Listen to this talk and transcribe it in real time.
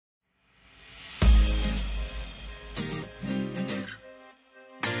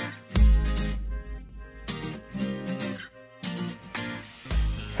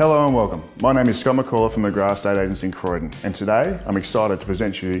Hello and welcome. My name is Scott McAuliffe from McGrath Estate Agents in Croydon, and today I'm excited to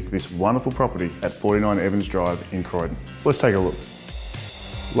present you this wonderful property at 49 Evans Drive in Croydon. Let's take a look.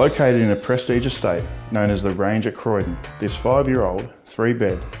 Located in a prestige estate known as the Range at Croydon, this 5-year-old,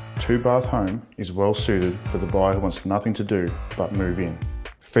 3-bed, 2-bath home is well suited for the buyer who wants nothing to do but move in.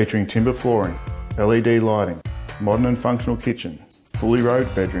 Featuring timber flooring, LED lighting, modern and functional kitchen, fully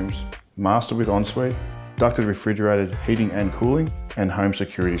robed bedrooms, master with ensuite, ducted refrigerated heating and cooling, and home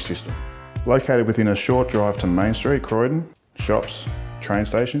security system. Located within a short drive to Main Street, Croydon, shops, train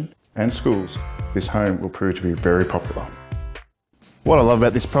station, and schools, this home will prove to be very popular. What I love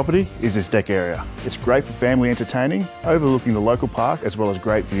about this property is this deck area. It's great for family entertaining, overlooking the local park, as well as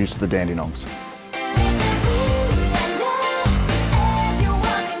great views to the Dandenongs.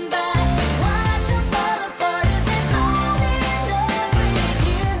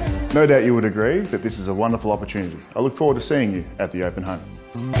 No doubt you would agree that this is a wonderful opportunity. I look forward to seeing you at the open home.